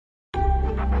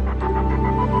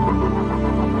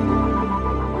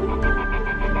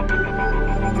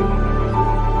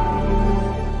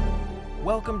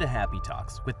Welcome to Happy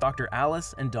Talks with Dr.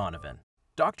 Alice and Donovan.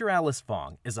 Dr. Alice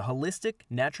Fong is a holistic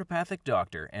naturopathic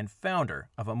doctor and founder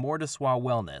of Amour de Soi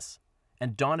Wellness,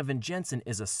 and Donovon Jenson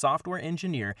is a software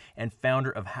engineer and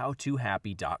founder of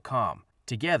HowToHappy.com.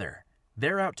 Together,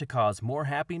 they're out to cause more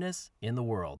happiness in the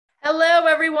world. Hello,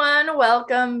 everyone.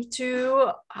 Welcome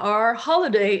to our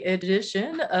holiday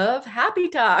edition of Happy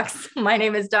Talks. My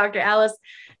name is Dr. Alice.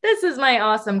 This is my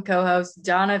awesome co-host,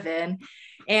 Donovan.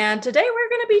 And today we're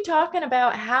going to be talking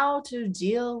about how to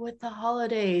deal with the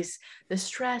holidays, the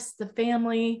stress, the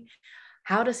family,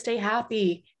 how to stay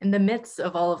happy in the midst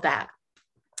of all of that.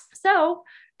 So,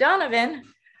 Donovan,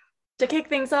 to kick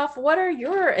things off, what are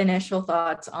your initial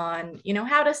thoughts on,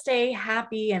 how to stay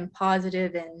happy and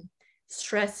positive and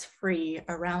stress-free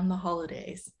around the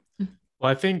holidays?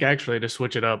 Well, I think actually to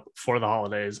switch it up for the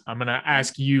holidays, I'm going to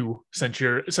ask you,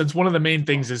 since one of the main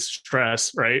things is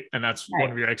stress, right? And that's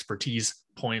one of your expertise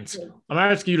points. I'm going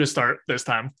to ask you to start this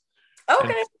time.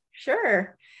 Okay,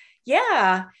 sure.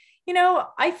 Yeah.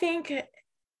 I think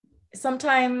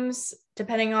sometimes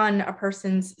depending on a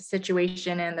person's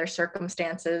situation and their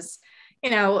circumstances,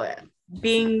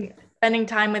 spending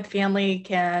time with family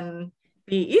can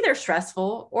be either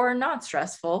stressful or not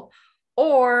stressful,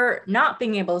 or not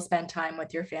being able to spend time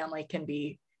with your family can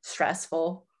be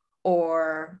stressful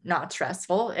or not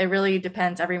stressful. It really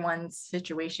depends. Everyone's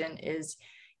situation is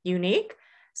unique.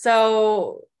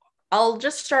 So I'll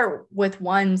just start with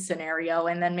one scenario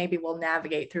and then maybe we'll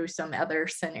navigate through some other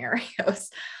scenarios.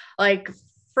 Like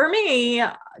for me,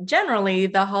 generally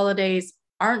the holidays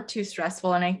aren't too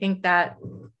stressful. And I think that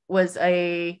was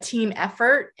a team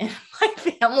effort in my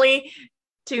family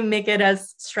to make it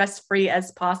as stress-free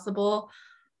as possible.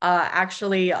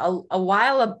 Actually, a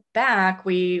while back,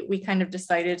 we kind of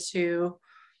decided to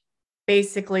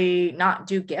basically not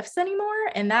do gifts anymore.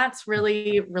 And that's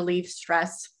really relieved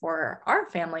stress for our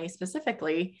family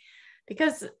specifically,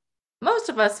 because most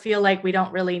of us feel like we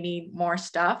don't really need more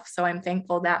stuff. So I'm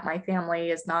thankful that my family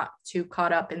is not too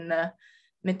caught up in the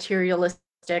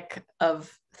materialistic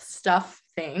of stuff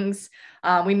things.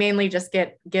 We mainly just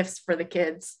get gifts for the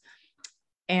kids.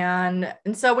 And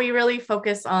so we really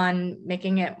focus on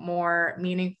making it more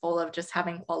meaningful of just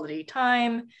having quality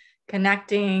time,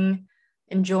 connecting,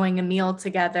 enjoying a meal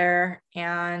together,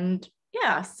 and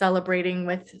celebrating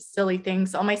with silly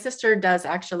things. So my sister does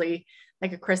actually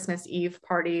like a Christmas Eve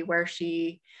party where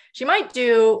she might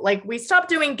do, like, we stopped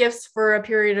doing gifts for a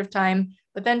period of time,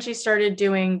 but then she started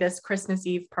doing this Christmas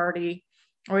Eve party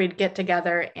where we'd get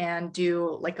together and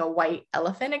do like a white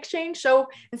elephant exchange. So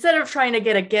instead of trying to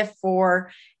get a gift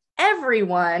for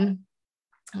everyone,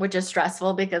 which is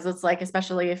stressful because it's like,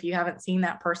 especially if you haven't seen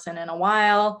that person in a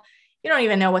while, you don't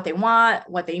even know what they want,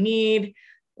 what they need.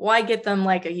 Why get them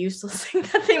like a useless thing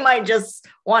that they might just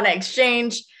want to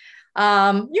exchange?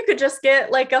 You could just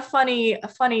get like a funny,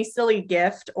 silly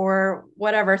gift or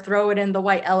whatever, throw it in the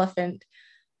white elephant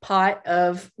pot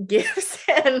of gifts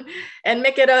and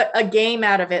make it a game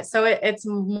out of it. So it's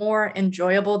more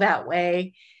enjoyable that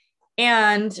way.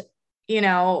 And,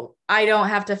 I don't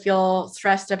have to feel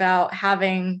stressed about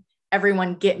having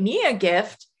everyone get me a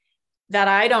gift that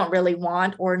I don't really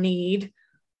want or need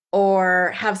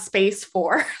or have space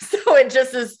for. So it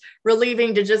just is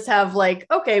relieving to just have like,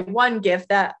 okay, one gift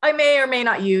that I may or may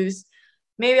not use.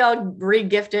 Maybe I'll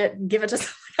re-gift it, give it to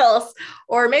someone else,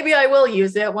 or maybe I will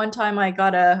use it. One time I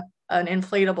got an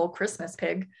inflatable Christmas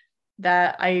pig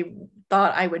that I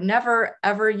thought I would never,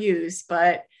 ever use,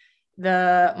 but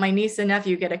my niece and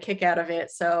nephew get a kick out of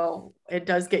it. So it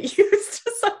does get used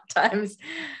sometimes.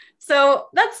 So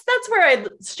that's where I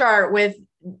start with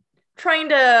trying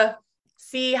to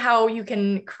see how you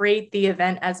can create the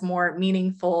event as more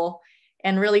meaningful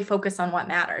and really focus on what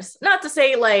matters. Not to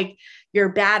say like you're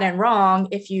bad and wrong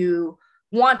if you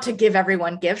want to give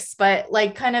everyone gifts, but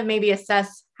like kind of maybe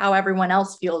assess how everyone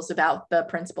else feels about the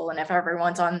principle. And if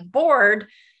everyone's on board,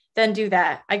 then do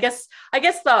that. I guess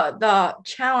the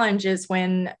challenge is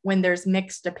when there's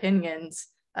mixed opinions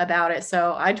about it.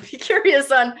 So I'd be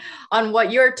curious on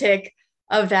what your take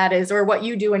of that is, or what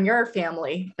you do in your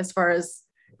family as far as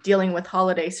dealing with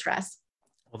holiday stress.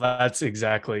 Well, that's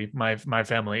exactly my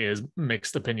family is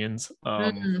mixed opinions.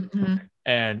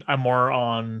 And I'm more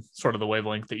on sort of the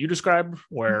wavelength that you described,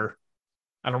 where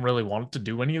I don't really want to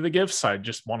do any of the gifts. I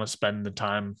just want to spend the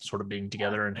time sort of being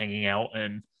together and hanging out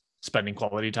and spending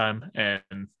quality time.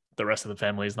 And the rest of the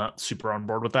family is not super on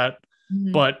board with that.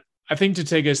 But I think to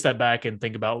take a step back and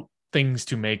think about things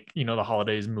to make, the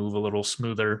holidays move a little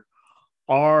smoother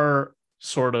are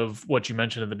sort of what you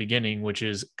mentioned at the beginning, which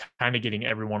is kind of getting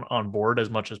everyone on board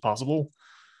as much as possible.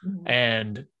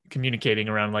 and communicating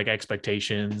around like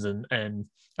expectations. And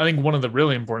I think one of the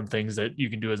really important things that you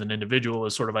can do as an individual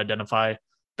is sort of identify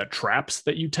the traps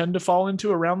that you tend to fall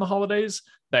into around the holidays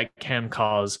that can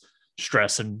cause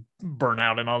stress and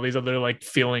burnout and all these other like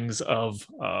feelings of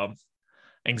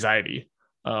anxiety.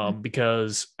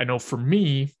 Because I know for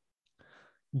me,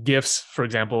 gifts, for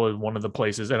example, is one of the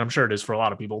places, and I'm sure it is for a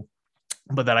lot of people,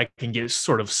 but that I can get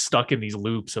sort of stuck in these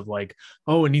loops of like,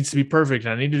 oh, it needs to be perfect,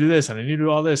 and I need to do this, and I need to do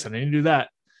all this, and I need to do that.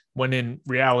 When in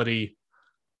reality,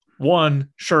 one,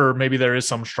 sure, maybe there is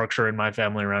some structure in my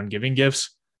family around giving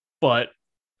gifts, but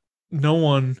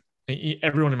everyone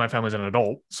in my family is an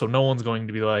adult, so no one's going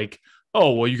to be like,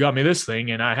 oh, well, you got me this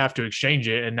thing and I have to exchange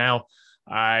it, and now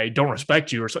I don't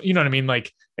respect you, or so, you know what I mean?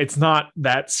 Like, it's not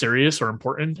that serious or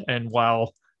important. And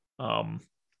while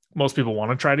most people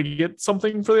want to try to get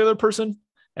something for the other person,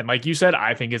 and like you said,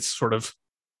 I think it's sort of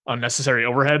unnecessary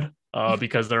overhead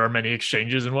because there are many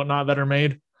exchanges and whatnot that are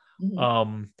made.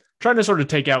 Trying to sort of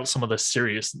take out some of the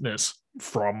seriousness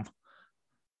from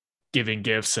giving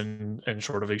gifts and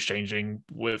sort of exchanging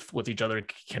with each other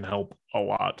can help a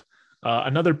lot.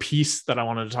 Another piece that I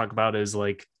wanted to talk about is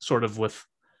like sort of with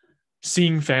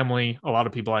seeing family. A lot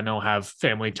of people I know have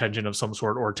family tension of some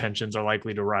sort, or tensions are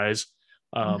likely to rise.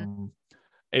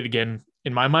 It again,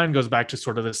 in my mind, goes back to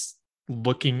sort of this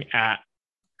looking at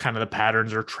kind of the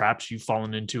patterns or traps you've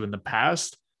fallen into in the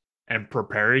past and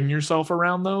preparing yourself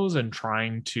around those and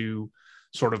trying to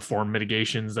sort of form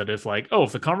mitigations that if like, oh,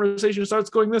 if the conversation starts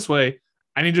going this way,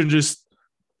 I need to just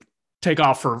take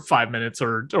off for 5 minutes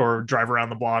or drive around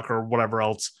the block or whatever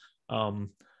else.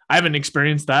 I haven't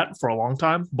experienced that for a long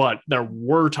time, but there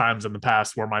were times in the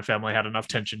past where my family had enough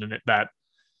tension in it that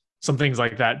some things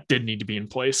like that did need to be in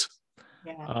place.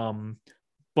 Yeah.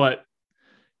 But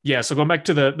yeah, so going back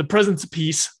to the presence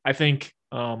piece, I think,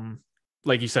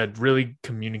 like you said, really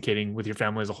communicating with your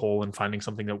family as a whole and finding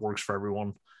something that works for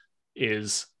everyone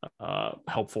is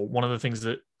helpful. One of the things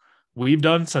that we've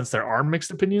done, since there are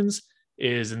mixed opinions,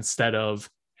 is instead of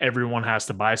everyone has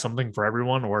to buy something for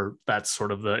everyone, or that's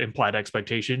sort of the implied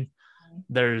expectation,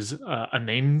 there's a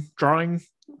name drawing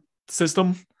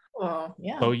system. Oh,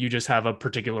 yeah. So you just have a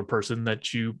particular person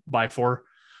that you buy for.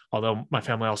 Although my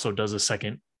family also does a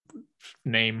second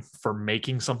name for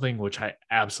making something, which I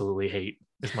absolutely hate.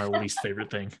 It's my least favorite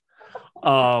thing.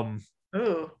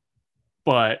 Ooh.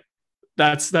 But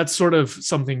that's sort of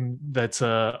something that's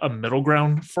a middle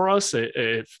ground for us.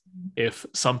 If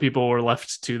some people were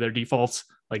left to their defaults,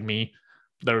 like me,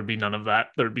 there would be none of that.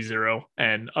 There would be zero.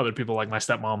 And other people like my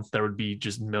stepmom, there would be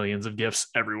just millions of gifts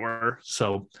everywhere.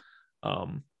 So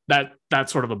that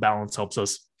sort of a balance helps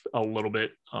us a little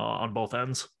bit on both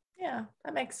ends. Yeah,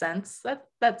 that makes sense.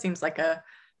 That seems like a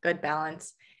good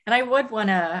balance. And I would want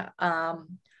to, I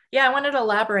wanted to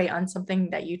elaborate on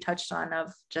something that you touched on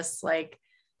of just like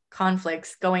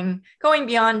conflicts going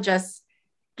beyond just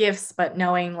gifts, but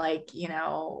knowing like,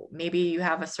 maybe you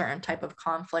have a certain type of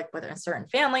conflict with a certain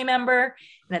family member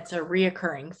and it's a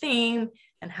reoccurring theme,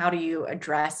 and how do you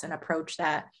address and approach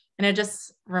that? And it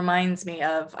just reminds me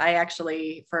of, I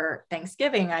actually, for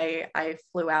Thanksgiving, I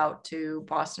flew out to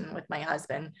Boston with my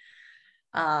husband,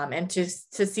 and to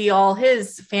see all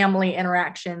his family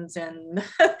interactions and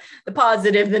the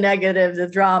positive, the negative, the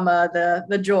drama,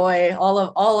 the joy,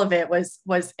 all of it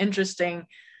was interesting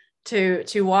to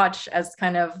watch, as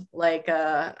kind of like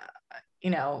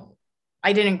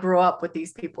I didn't grow up with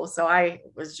these people, so I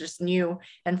was just new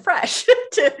and fresh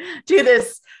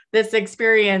to this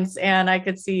experience. And I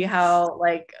could see how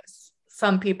like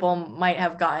some people might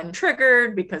have gotten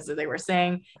triggered because they were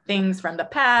saying things from the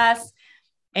past.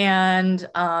 And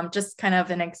just kind of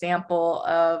an example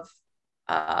of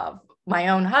my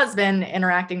own husband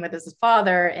interacting with his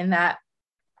father, in that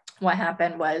what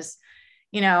happened was,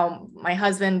 my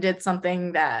husband did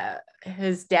something that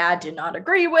his dad did not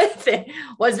agree with,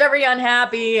 was very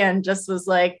unhappy, and just was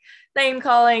like name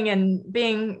calling and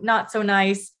being not so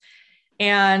nice.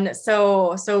 And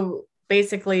so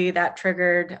basically that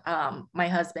triggered my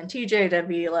husband, TJ, to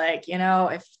be like,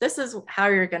 if this is how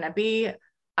you're going to be,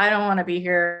 I don't want to be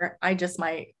here. I just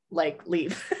might like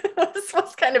leave. This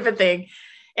was kind of a thing.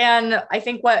 And I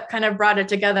think what kind of brought it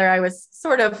together, I was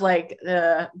sort of like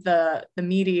the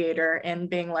mediator, and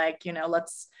being like,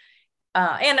 let's,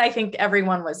 and I think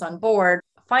everyone was on board,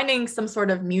 finding some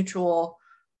sort of mutual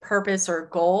purpose or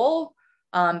goal,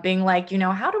 being like,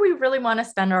 how do we really want to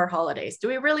spend our holidays? Do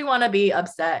we really want to be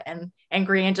upset and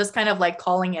angry, and just kind of like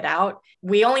calling it out?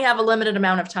 We only have a limited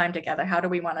amount of time together. How do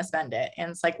we want to spend it?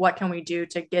 And it's like, what can we do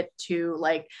to get to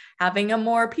like having a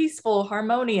more peaceful,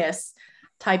 harmonious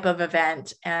type of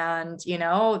event? And,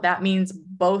 that means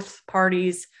both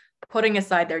parties putting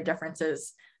aside their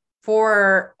differences,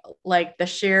 for like the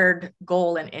shared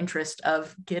goal and interest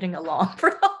of getting along for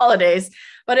the holidays.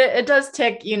 But it does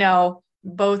take,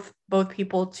 both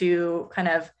people to kind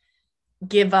of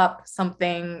give up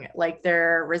something like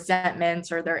their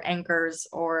resentments or their anchors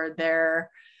or their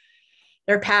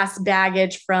past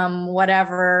baggage from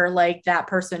whatever like that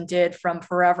person did from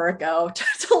forever ago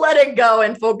to let it go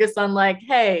and focus on like,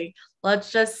 hey,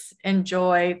 let's just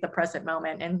enjoy the present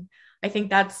moment. And I think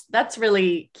that's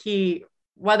really key,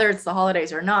 whether it's the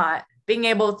holidays or not, being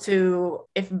able to,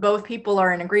 if both people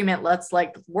are in agreement, let's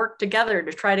like work together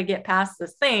to try to get past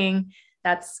this thing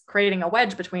that's creating a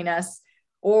wedge between us,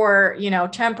 or,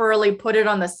 temporarily put it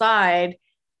on the side.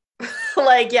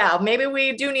 Like, yeah, maybe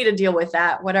we do need to deal with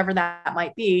that, whatever that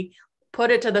might be, put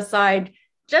it to the side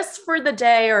just for the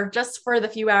day or just for the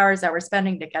few hours that we're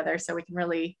spending together, so we can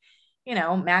really,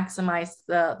 maximize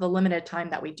the limited time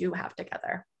that we do have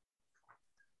together.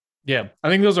 Yeah, I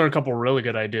think those are a couple of really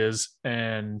good ideas.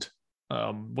 And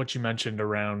what you mentioned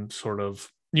around sort of,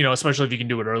 especially if you can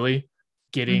do it early,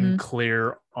 getting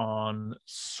clear on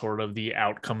sort of the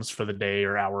outcomes for the day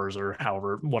or hours or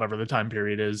however, whatever the time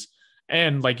period is.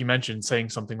 And like you mentioned, saying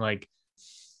something like,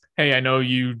 hey, I know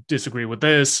you disagree with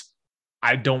this.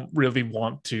 I don't really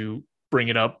want to bring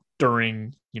it up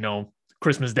during,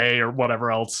 Christmas Day or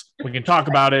whatever else. We can talk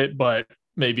about it, but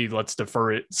maybe let's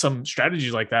defer it. Some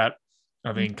strategies like that,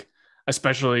 I think,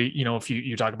 especially, if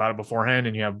you talk about it beforehand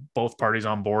and you have both parties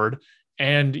on board,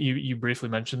 and you briefly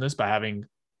mentioned this by having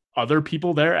other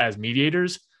people there as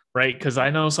mediators, right? Because I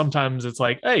know sometimes it's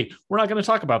like, hey, we're not going to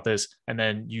talk about this. And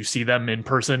then you see them in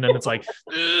person and it's like,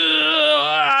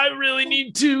 I really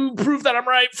need to prove that I'm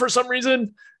right for some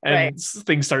reason. And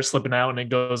things start slipping out and it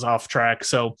goes off track.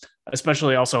 So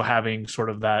especially also having sort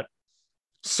of that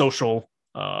social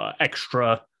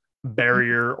extra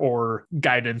barrier or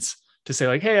guidance to say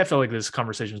like, hey, I feel like this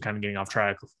conversation is kind of getting off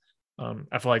track.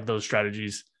 I feel like those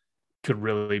strategies could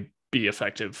really be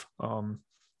effective.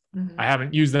 I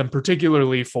haven't used them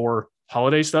particularly for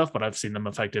holiday stuff, but I've seen them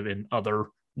effective in other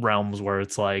realms where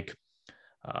it's like,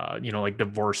 like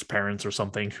divorced parents or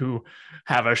something who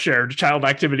have a shared child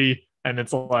activity. And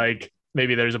it's like,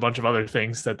 maybe there's a bunch of other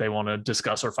things that they want to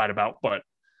discuss or fight about, but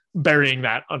burying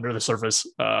that under the surface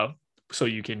so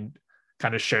you can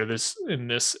kind of share this in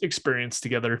this experience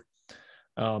together.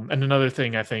 And another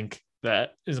thing I think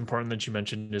that is important that you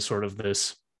mentioned is sort of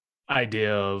this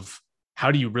idea of, how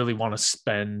do you really want to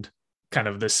spend kind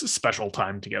of this special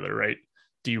time together, right?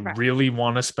 Do you really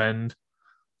want to spend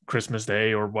Christmas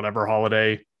Day or whatever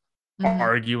holiday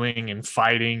arguing and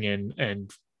fighting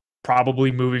and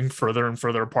probably moving further and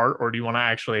further apart? Or do you want to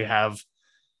actually have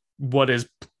what is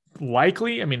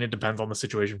likely, I mean, it depends on the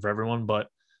situation for everyone, but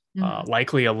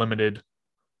likely a limited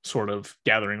sort of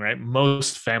gathering, right?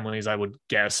 Most families, I would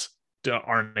guess,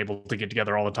 aren't able to get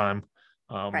together all the time.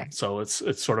 So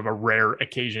it's sort of a rare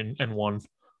occasion and one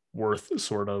worth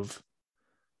sort of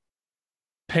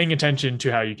paying attention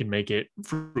to how you can make it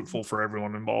fruitful for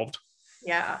everyone involved.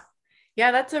 Yeah,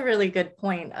 that's a really good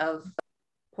point of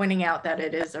pointing out that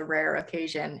it is a rare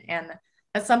occasion. And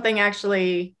that's something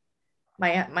actually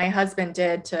my husband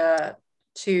did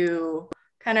to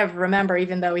kind of remember,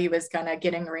 even though he was kind of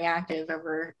getting reactive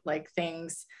over like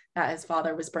things that his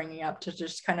father was bringing up, to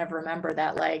just kind of remember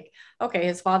that like, okay,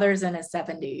 his father's in his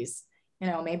 70s,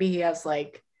 maybe he has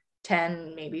like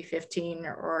 10, maybe 15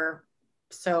 or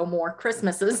so more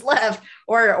Christmases left,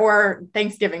 or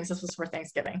Thanksgivings. This was for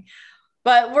Thanksgiving.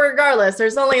 But regardless,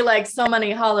 there's only like so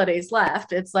many holidays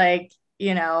left. It's like,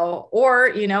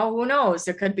 or, who knows?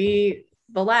 It could be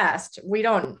the last. We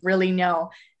don't really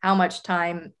know how much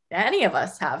time any of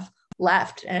us have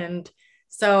left. And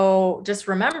so just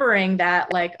remembering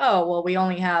that like, oh, well, we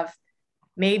only have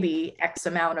maybe X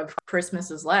amount of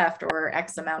Christmases left or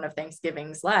X amount of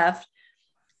Thanksgivings left.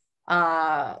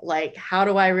 Like, how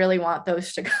do I really want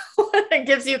those to go? It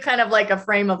gives you kind of like a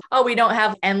frame of, oh, we don't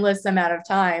have endless amount of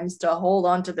times to hold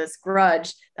on to this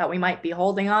grudge that we might be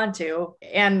holding on to.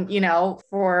 And,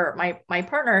 for my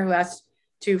partner who has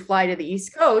to fly to the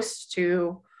East Coast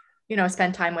to,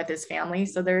 spend time with his family.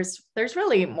 So there's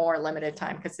really more limited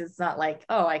time, because it's not like,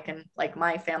 oh, I can, like,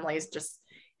 my family is just,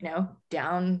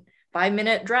 down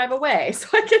 5-minute drive away, so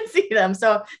I can see them.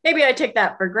 So maybe I take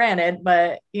that for granted,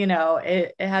 but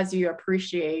it has you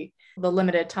appreciate the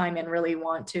limited time and really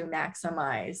want to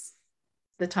maximize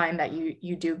the time that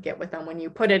you do get with them, when you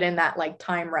put it in that like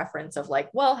time reference of like,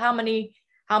 well, how many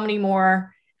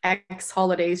more X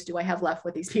holidays do I have left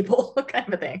with these people, kind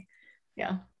of a thing.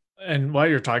 Yeah. And while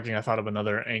you're talking, I thought of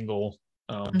another angle,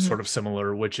 sort of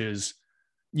similar, which is,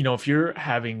 if you're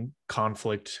having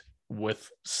conflict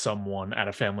with someone at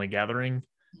a family gathering,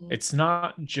 it's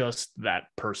not just that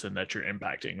person that you're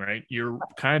impacting, right? You're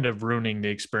kind of ruining the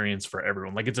experience for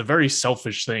everyone. Like, it's a very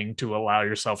selfish thing to allow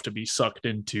yourself to be sucked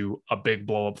into a big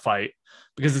blow up fight,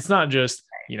 because it's not just,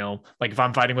 like if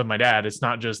I'm fighting with my dad, it's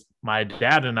not just my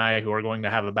dad and I who are going to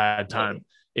have a bad time.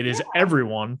 It is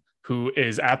everyone who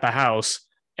is at the house,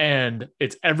 and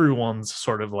it's everyone's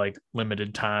sort of like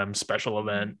limited time, special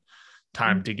event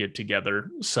time to get together.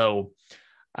 So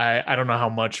I don't know how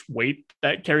much weight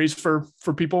that carries for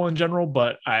people in general,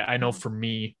 but I know for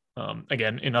me,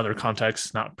 again, in other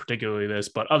contexts, not particularly this,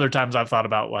 but other times I've thought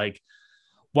about like,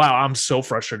 wow, I'm so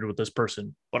frustrated with this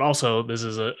person, but also this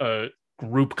is a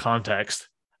group context,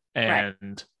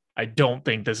 and I don't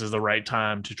think this is the right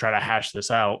time to try to hash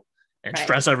this out and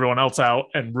stress everyone else out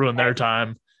and ruin their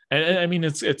time. And I mean,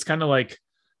 it's kind of like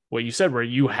what you said, where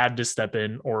you had to step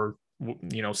in, or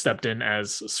stepped in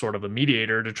as sort of a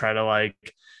mediator to try to like,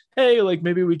 hey, like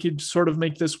maybe we could sort of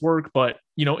make this work. But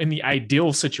in the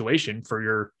ideal situation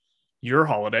for your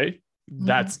holiday,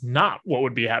 that's not what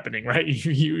would be happening, right?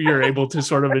 You're able to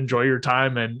sort of enjoy your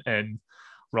time and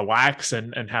relax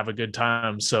and have a good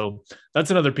time. So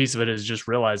that's another piece of it, is just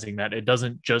realizing that it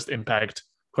doesn't just impact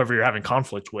whoever you're having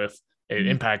conflict with. It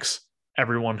impacts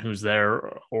everyone who's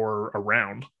there or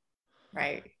around.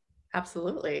 Right.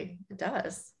 Absolutely. It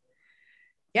does.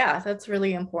 Yeah, that's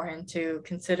really important to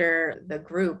consider the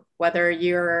group, whether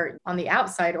you're on the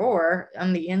outside or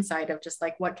on the inside of just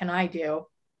like, what can I do?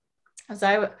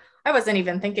 So I wasn't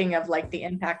even thinking of like the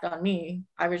impact on me.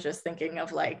 I was just thinking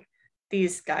of like,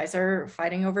 these guys are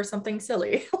fighting over something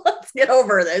silly. Let's get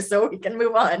over this so we can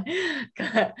move on,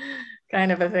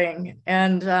 kind of a thing.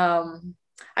 And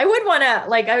I would want to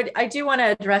like, I do want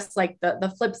to address like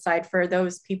the flip side for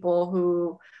those people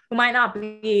who might not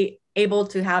be able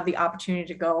to have the opportunity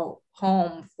to go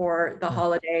home for the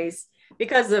holidays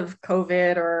because of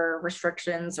COVID or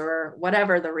restrictions or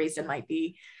whatever the reason might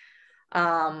be.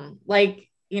 Like,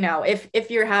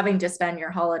 if you're having to spend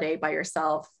your holiday by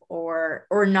yourself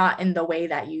or not in the way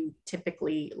that you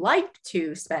typically like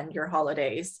to spend your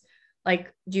holidays,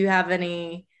 like, do you have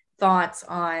any thoughts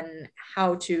on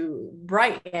how to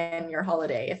brighten your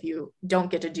holiday if you don't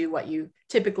get to do what you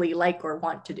typically like or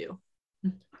want to do?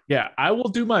 Yeah, I will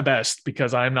do my best,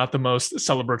 because I'm not the most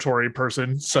celebratory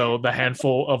person. So the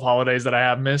handful of holidays that I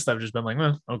have missed, I've just been like,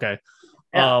 okay.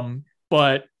 Yeah.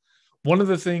 But one of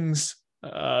the things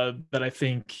that I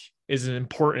think is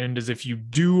important is, if you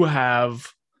do have,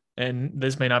 and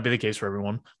this may not be the case for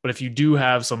everyone, but if you do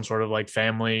have some sort of like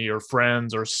family or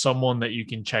friends or someone that you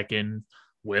can check in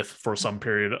with for some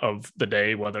period of the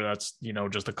day, whether that's,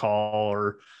 just a call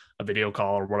or a video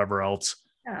call or whatever else.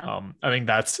 Yeah. I think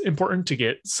that's important to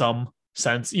get some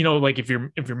sense, like if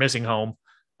you're missing home,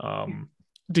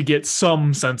 to get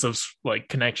some sense of like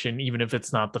connection, even if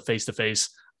it's not the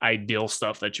face-to-face ideal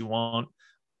stuff that you want.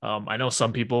 I know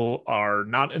some people are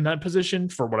not in that position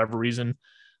for whatever reason.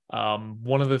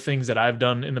 One of the things that I've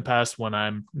done in the past when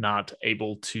I'm not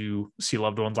able to see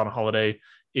loved ones on a holiday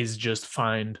is just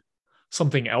find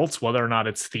something else, whether or not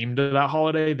it's themed to that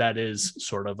holiday, that is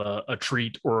sort of a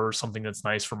treat or something that's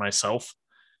nice for myself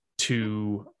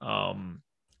to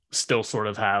still sort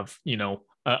of have,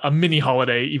 a mini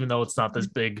holiday, even though it's not this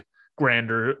big,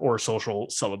 grander or social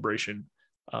celebration.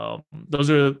 Those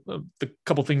are the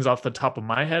couple things off the top of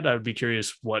my head. I would be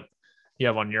curious what you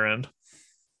have on your end.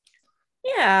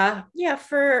 Yeah.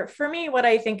 For me, what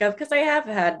I think of, because I have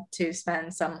had to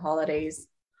spend some holidays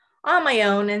on my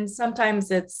own, and sometimes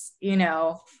it's,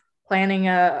 planning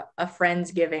a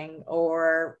Friendsgiving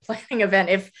or planning an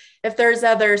event. If there's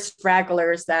other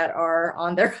stragglers that are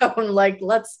on their own, like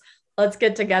let's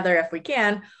get together if we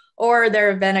can. Or there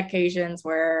have been occasions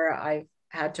where I've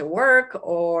had to work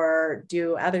or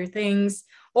do other things.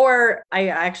 Or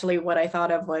what I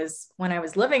thought of was when I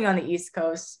was living on the East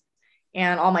Coast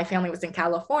and all my family was in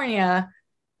California,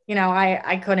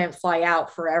 I couldn't fly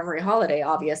out for every holiday,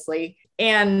 obviously.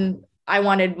 And I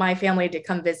wanted my family to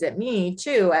come visit me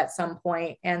too at some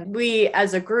point. And we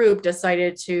as a group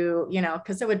decided to,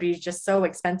 because it would be just so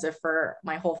expensive for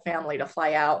my whole family to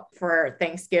fly out for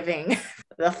Thanksgiving.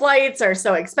 The flights are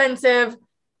so expensive.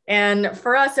 And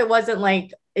for us, it wasn't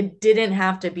like, it didn't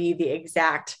have to be the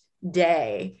exact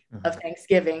day of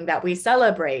Thanksgiving that we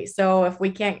celebrate. So if we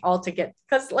can't all together,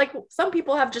 because like some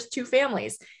people have just two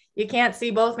families, you can't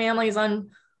see both families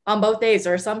on both days,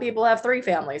 or some people have three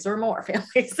families or more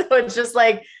families. So it's just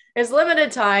like, there's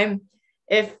limited time.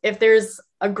 If there's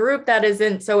a group that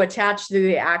isn't so attached to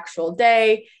the actual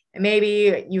day,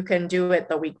 maybe you can do it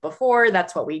the week before.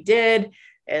 That's what we did.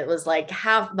 it was like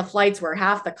half the flights were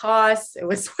half the cost. It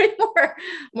was way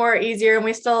more easier, and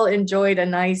we still enjoyed a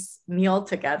nice meal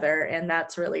together. And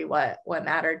that's really what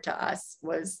mattered to us,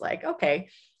 was like, okay,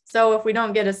 so if we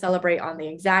don't get to celebrate on the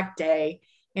exact day,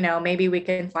 maybe we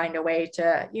can find a way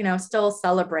to, still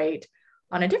celebrate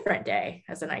on a different day,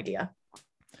 as an idea.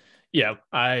 Yeah,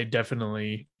 I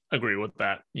definitely agree with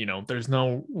that. There's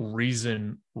no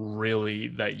reason really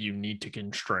that you need to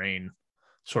constrain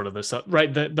sort of this,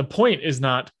 right? The point is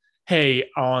not, hey,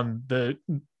 on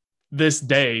this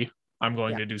day, I'm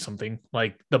going to do something.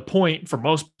 Like, the point for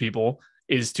most people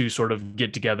is to sort of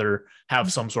get together,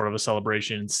 have some sort of a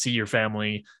celebration, see your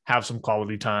family, have some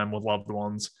quality time with loved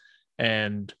ones,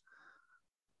 and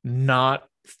not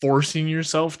forcing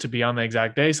yourself to be on the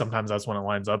exact day. Sometimes that's when it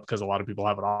lines up, because a lot of people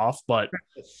have it off, but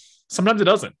sometimes it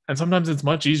doesn't. And sometimes it's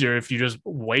much easier if you just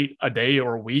wait a day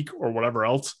or a week or whatever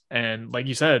else. And like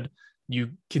you said,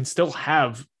 you can still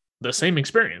have the same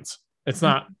experience. It's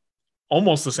not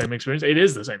almost the same experience. It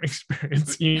is the same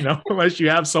experience, unless you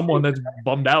have someone that's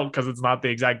bummed out because it's not the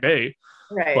exact day.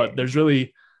 Right. But there's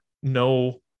really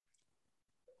no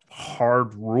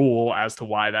hard rule as to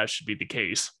why that should be the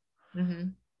case. Mm-hmm.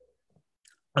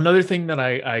 Another thing that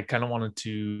I kind of wanted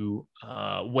to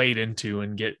wade into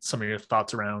and get some of your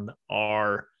thoughts around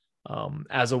are,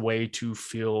 as a way to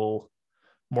feel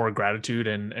more gratitude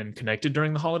and connected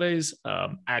during the holidays,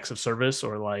 acts of service,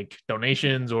 or like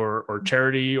donations or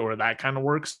charity, or that kind of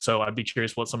works. So I'd be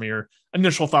curious what some of your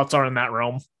initial thoughts are in that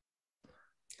realm.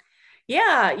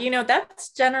 Yeah,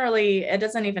 that's generally, it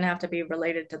doesn't even have to be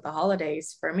related to the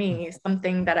holidays for me.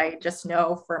 Something that I just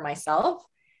know for myself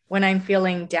when I'm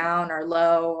feeling down or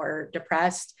low or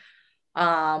depressed.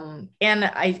 And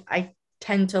I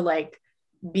tend to like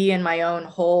be in my own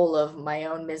hole of my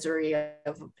own misery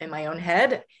in my own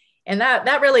head. And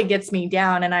that really gets me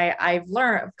down. And I've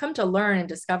come to learn and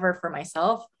discover for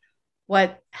myself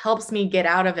what helps me get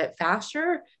out of it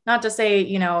faster. Not to say,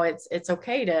 it's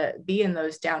okay to be in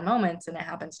those down moments, and it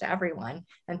happens to everyone,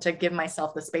 and to give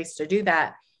myself the space to do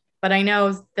that. But I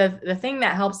know the thing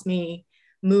that helps me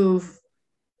move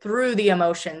through the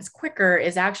emotions quicker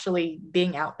is actually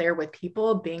being out there with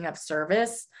people, being of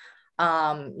service.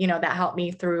 That helped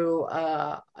me through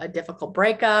a difficult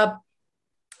breakup,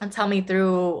 and tell me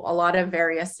through a lot of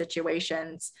various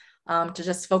situations, to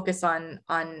just focus on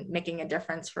making a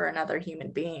difference for another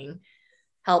human being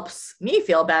helps me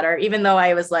feel better. Even though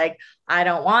I was like, I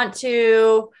don't want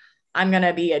to, I'm going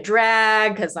to be a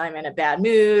drag because I'm in a bad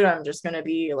mood. I'm just going to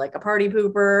be like a party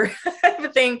pooper type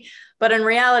of thing. But in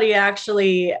reality, it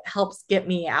actually helps get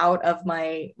me out of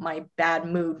my bad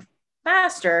mood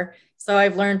faster. So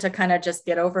I've learned to kind of just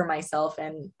get over myself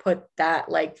and put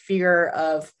that like fear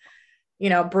of,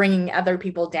 bringing other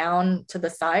people down to the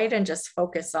side, and just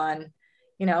focus on,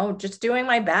 just doing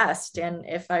my best. And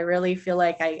if I really feel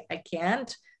like I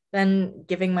can't, then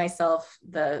giving myself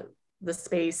the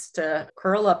space to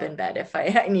curl up in bed if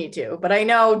I need to. But I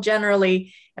know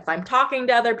generally, if I'm talking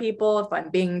to other people, if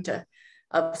I'm being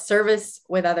of service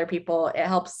with other people, it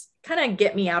helps kind of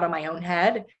get me out of my own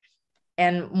head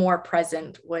and more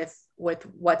present with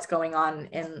what's going on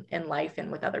in life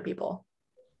and with other people.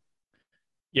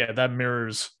 Yeah, that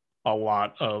mirrors a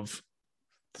lot of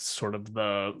sort of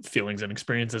the feelings and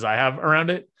experiences I have around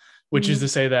it, which is to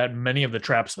say that many of the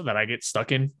traps that I get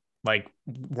stuck in, like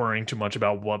worrying too much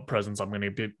about what presents I'm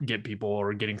going to get people,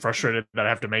 or getting frustrated that I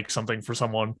have to make something for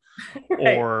someone,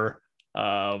 right, or,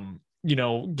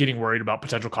 getting worried about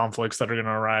potential conflicts that are going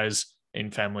to arise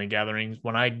in family gatherings.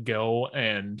 When I go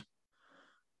and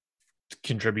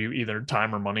contribute either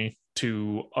time or money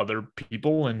to other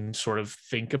people and sort of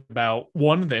think about,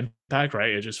 one, the impact, right?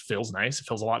 It just feels nice. It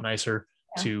feels a lot nicer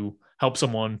to help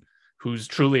someone who's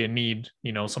truly in need,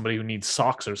 somebody who needs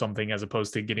socks or something, as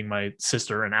opposed to getting my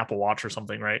sister an Apple Watch or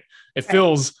something, right? It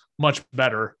feels much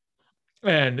better.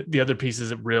 And the other piece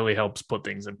is it really helps put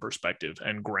things in perspective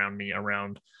and ground me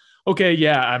around, okay,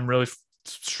 yeah, I'm really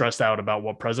stressed out about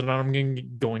what present I'm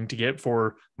going to get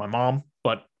for my mom,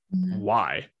 but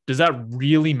why? Does that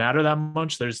really matter that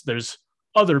much? There's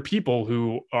other people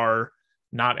who are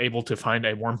not able to find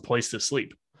a warm place to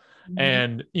sleep.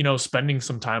 And, spending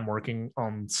some time working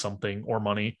on something, or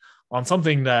money on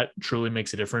something that truly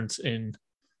makes a difference in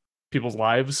people's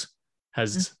lives,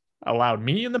 has allowed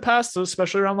me in the past,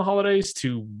 especially around the holidays,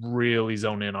 to really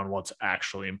zone in on what's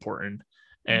actually important,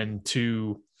 and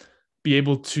to be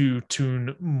able to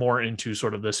tune more into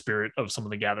sort of the spirit of some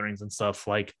of the gatherings and stuff,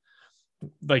 like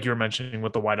you were mentioning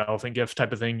with the white elephant gift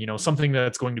type of thing, something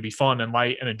that's going to be fun and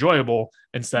light and enjoyable,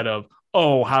 instead of,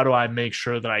 oh, how do I make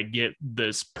sure that I get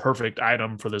this perfect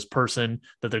item for this person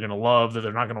that they're going to love, that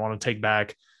they're not going to want to take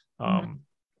back.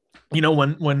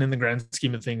 when in the grand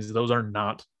scheme of things, those are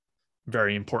not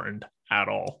very important at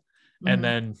all. And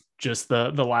then just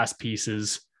the last piece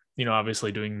is,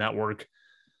 obviously doing that work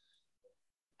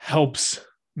helps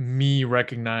me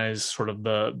recognize sort of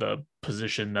the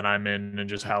position that I'm in and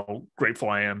just how grateful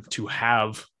I am to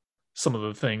have some of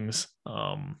the things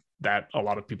that a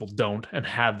lot of people don't, and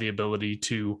have the ability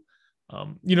to,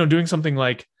 doing something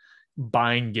like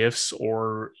buying gifts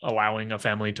or allowing a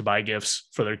family to buy gifts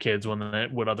for their kids when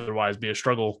it would otherwise be a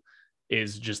struggle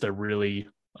is just a really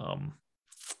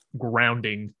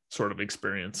grounding sort of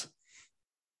experience.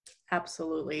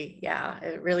 Absolutely. Yeah.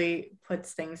 It really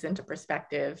puts things into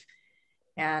perspective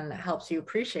and helps you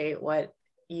appreciate what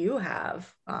you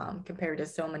have compared to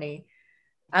so many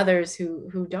others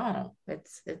who don't.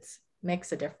 It's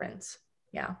makes a difference.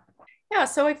 Yeah. Yeah.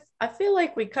 So I feel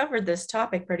like we covered this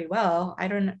topic pretty well. I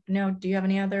don't know. Do you have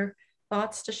any other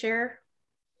thoughts to share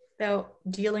about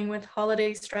dealing with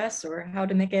holiday stress or how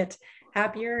to make it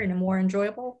happier and more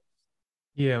enjoyable?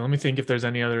 Yeah. Let me think if there's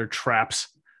any other traps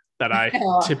that I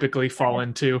typically fall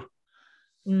into.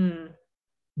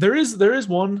 There is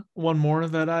one more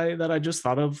that I just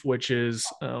thought of, which is,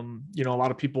 a lot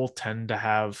of people tend to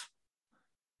have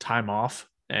time off,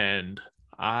 and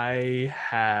I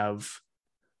have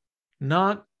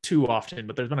not too often,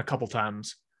 but there's been a couple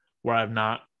times where I've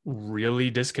not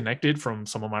really disconnected from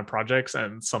some of my projects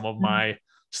and some of my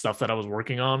stuff that I was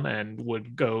working on, and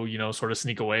would go, sort of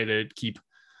sneak away to keep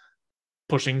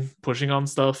pushing on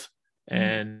stuff.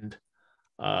 And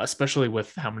especially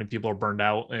with how many people are burned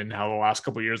out and how the last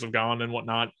couple of years have gone and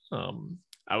whatnot,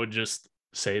 I would just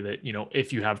say that,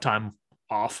 if you have time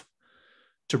off,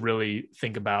 to really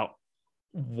think about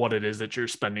what it is that you're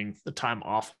spending the time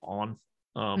off on.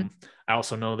 I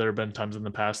also know there have been times in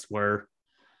the past where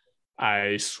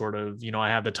I sort of, I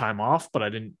had the time off, but I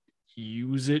didn't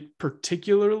use it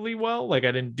particularly well. Like,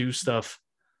 I didn't do stuff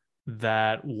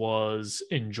that was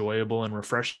enjoyable and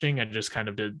refreshing. I just kind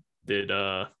of did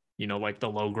like the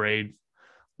low grade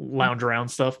lounge around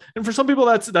stuff. And for some people,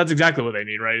 that's exactly what they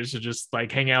need, right? Is to just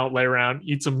like hang out, lay around,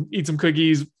 eat some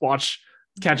cookies,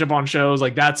 catch up on shows.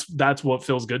 Like that's what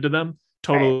feels good to them.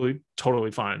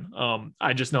 Totally fine.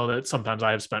 I just know that sometimes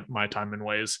I have spent my time in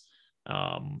ways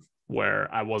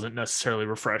where I wasn't necessarily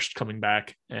refreshed coming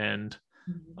back. And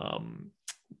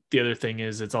the other thing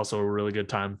is, it's also a really good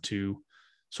time to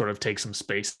sort of take some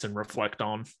space and reflect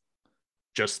on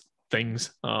just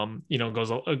things.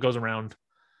 Goes around,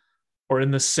 or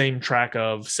in the same track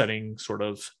of setting sort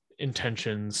of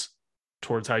intentions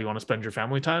towards how you want to spend your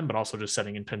family time, but also just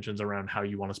setting intentions around how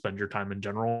you want to spend your time in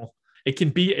general. It can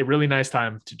be a really nice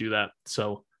time to do that.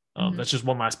 So that's just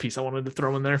one last piece I wanted to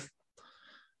throw in there.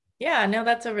 Yeah, no,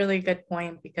 that's a really good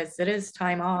point, because it is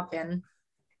time off, and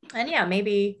yeah,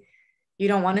 maybe you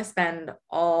don't want to spend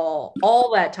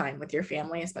all that time with your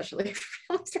family, especially if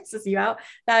your family stresses you out.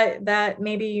 That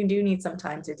maybe you do need some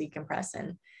time to decompress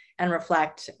and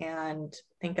reflect and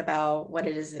think about what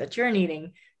it is that you're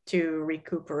needing to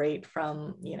recuperate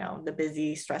from, the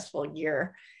busy, stressful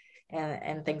year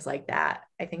and things like that.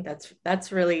 I think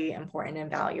that's really important and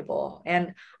valuable.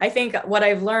 And I think what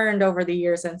I've learned over the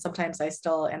years, and sometimes I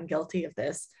still am guilty of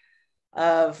this,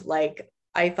 of like,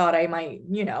 I thought I might,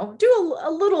 do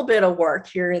a little bit of work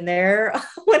here and there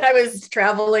when I was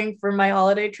traveling for my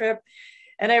holiday trip.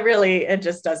 And it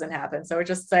just doesn't happen. So it's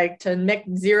just like to make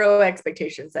zero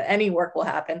expectations that any work will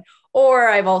happen. Or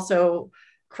I've also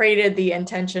created the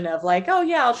intention of like, oh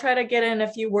yeah, I'll try to get in a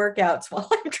few workouts while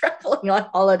I'm traveling on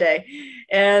holiday.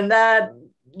 And that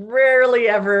rarely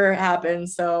ever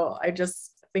happens. So I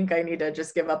just think I need to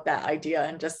just give up that idea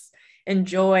and just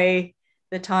enjoy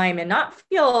the time and not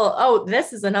feel, oh,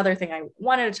 this is another thing I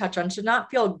wanted to touch on, to not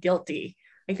feel guilty.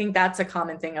 I think that's a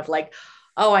common thing of like,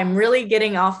 oh, I'm really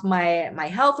getting off my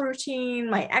health routine,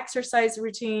 my exercise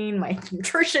routine, my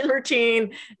nutrition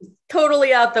routine,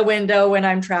 totally out the window when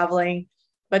I'm traveling.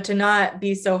 But to not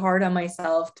be so hard on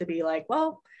myself, to be like,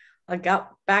 well, I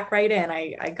got back right in.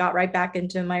 I got right back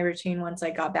into my routine once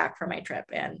I got back from my trip.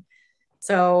 And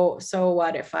so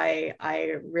what if I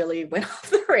really went off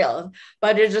the rails?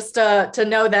 But it's just to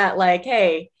know that, like,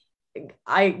 hey,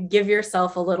 I give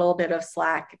yourself a little bit of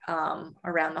slack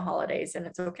around the holidays, and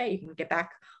it's okay. You can get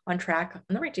back on track on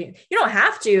the routine. You don't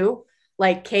have to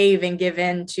like cave and give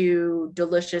in to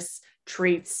delicious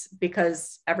treats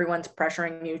because everyone's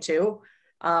pressuring you to.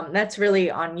 That's really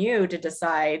on you to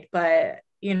decide. But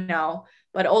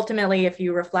ultimately, if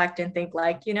you reflect and think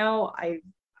like,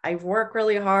 I work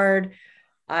really hard.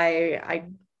 I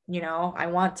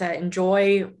want to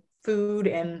enjoy food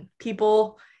and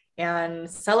people and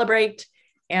celebrate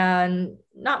and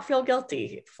not feel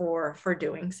guilty for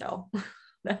doing so.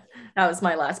 that was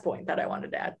my last point that I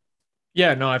wanted to add.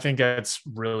 Yeah, no, I think that's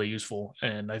really useful.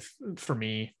 And for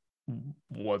me,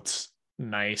 what's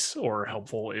nice or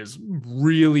helpful is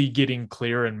really getting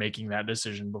clear and making that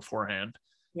decision beforehand.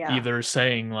 Yeah. Either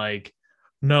saying like,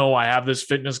 no, I have this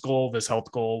fitness goal, this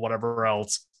health goal, whatever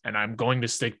else, and I'm going to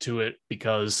stick to it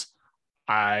because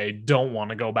I don't want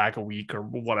to go back a week or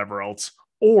whatever else.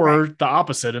 Or the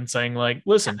opposite, and saying like,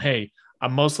 listen, hey,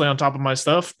 I'm mostly on top of my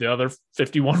stuff. The other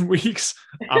 51 weeks,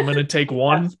 I'm going to take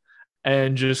one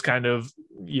and just kind of,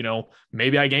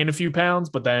 maybe I gain a few pounds,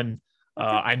 but then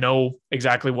I know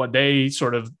exactly what day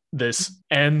sort of this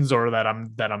ends, or that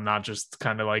I'm not just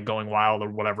kind of like going wild or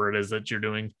whatever it is that you're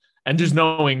doing, and just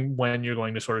knowing when you're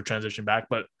going to sort of transition back,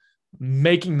 but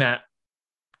making that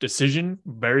decision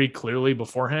very clearly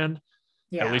beforehand,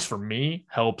 at least for me,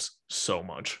 helps so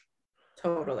much.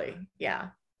 Totally. Yeah,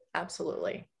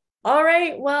 absolutely. All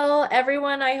right. Well,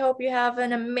 everyone, I hope you have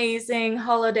an amazing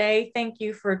holiday. Thank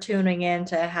you for tuning in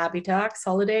to Happy Talks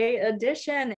Holiday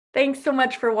Edition. Thanks so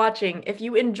much for watching. If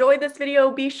you enjoyed this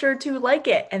video, be sure to like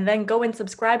it and then go and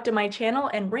subscribe to my channel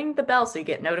and ring the bell so you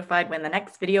get notified when the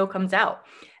next video comes out.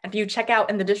 If you check out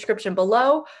in the description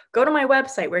below, go to my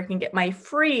website where you can get my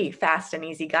free fast and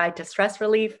easy guide to stress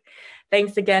relief.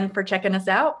 Thanks again for checking us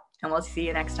out, and we'll see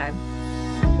you next time.